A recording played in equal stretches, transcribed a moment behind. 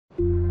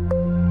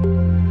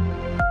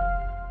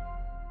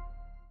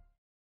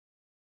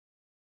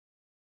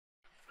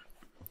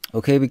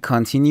Okay, we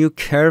continue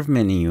curve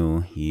menu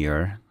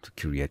here to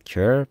create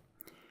curve,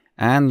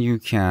 and you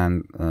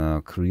can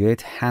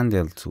create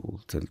handle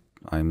tool,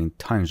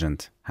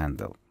 tangent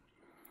handle.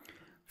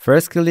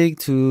 First click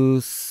to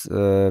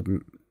select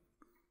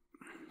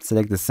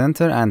the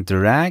center and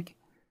drag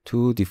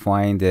to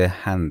define the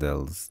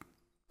handles,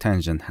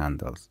 tangent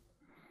handles,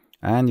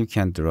 and you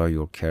can draw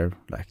your curve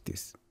like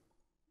this.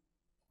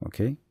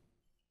 Okay,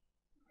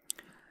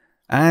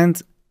 and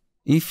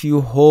if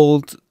you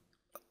hold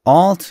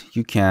Alt,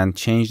 you can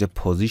change the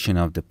position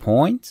of the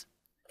point.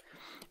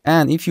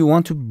 And if you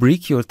want to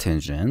break your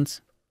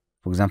tangent,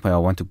 for example, I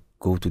want to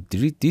go to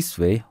this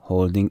way,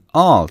 holding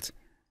Alt,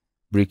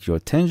 break your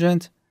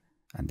tangent,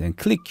 and then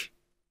click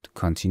to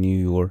continue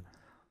your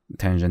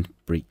tangent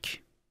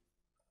break.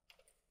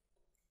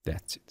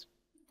 That's it.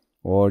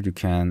 Or you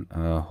can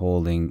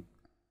holding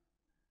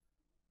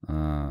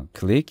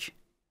click.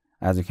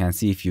 As you can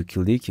see, if you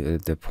click,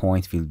 the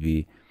point will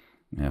be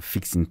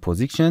fixed in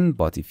position,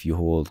 but if you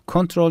hold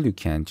Control, you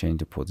can change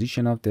the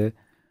position of the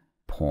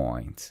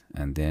point,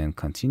 and then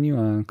continue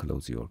and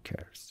close your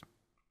curves.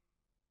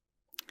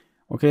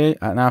 Okay,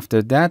 and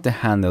after that, the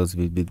handles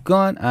will be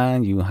gone,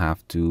 and you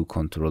have to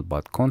control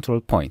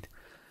point.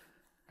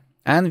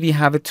 And we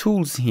have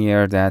tools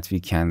here that we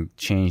can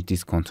change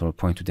this control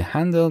point to the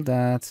handle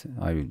that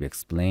I will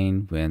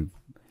explain when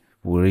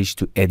we reach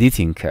to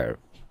editing curve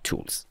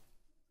tools.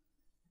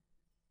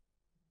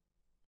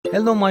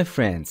 Hello my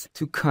friends,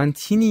 to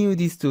continue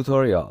these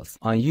tutorials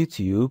on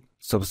YouTube,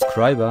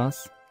 subscribe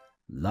us,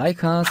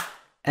 like us,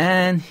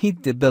 and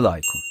hit the bell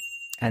icon.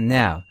 And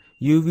now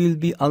you will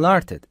be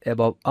alerted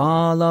about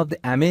all of the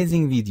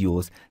amazing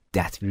videos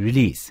that we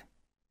release.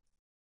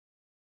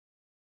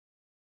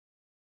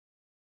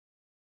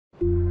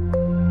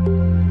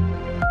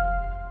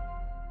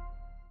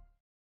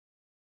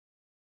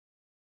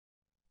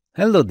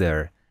 Hello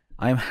there,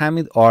 I'm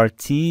Hamid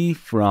RT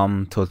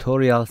from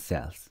Tutorial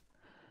Cells.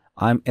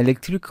 I'm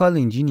electrical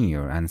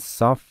engineer and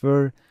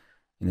software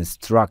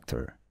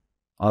instructor.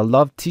 I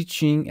love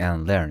teaching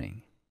and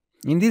learning.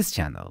 In this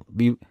channel,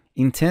 we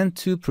intend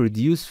to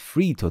produce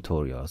free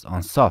tutorials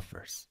on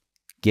softwares,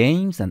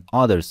 games, and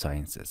other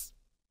sciences.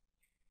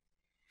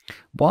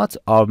 But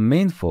our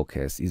main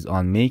focus is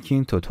on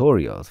making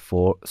tutorials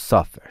for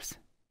softwares.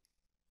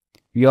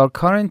 We are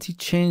currently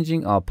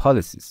changing our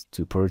policies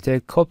to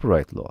protect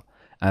copyright law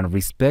and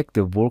respect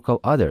the work of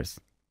others.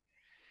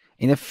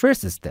 In the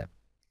first step,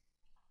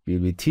 we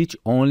will teach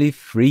only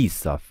free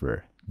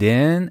software.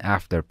 Then,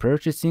 after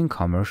purchasing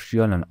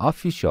commercial and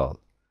official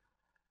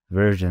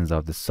versions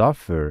of the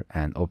software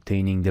and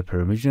obtaining the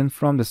permission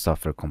from the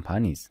software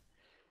companies,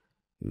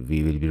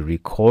 we will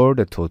record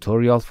a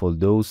tutorial for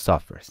those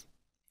softwares.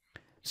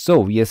 So,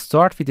 we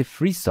start with the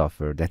free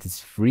software that is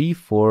free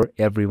for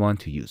everyone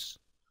to use.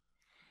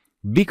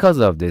 Because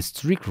of the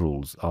strict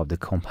rules of the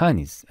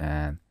companies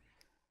and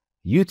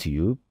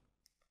YouTube,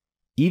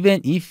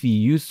 even if we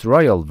use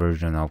trial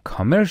version of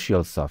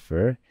commercial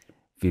software,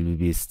 we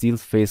will still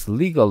face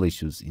legal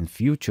issues in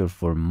future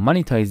for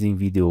monetizing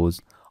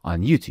videos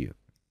on YouTube.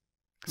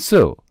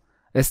 So,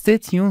 stay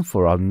tuned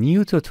for our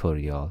new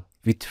tutorial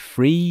with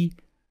free,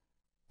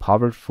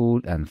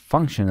 powerful, and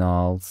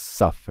functional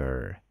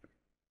software.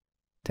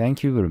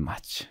 Thank you very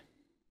much.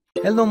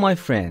 Hello my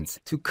friends,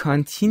 to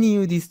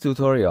continue these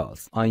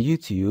tutorials on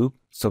YouTube,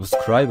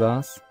 subscribe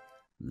us,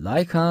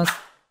 like us,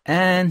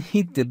 and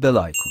hit the bell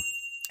icon.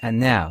 And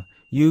now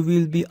you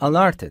will be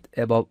alerted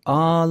about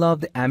all of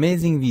the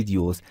amazing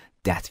videos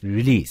that we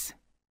release.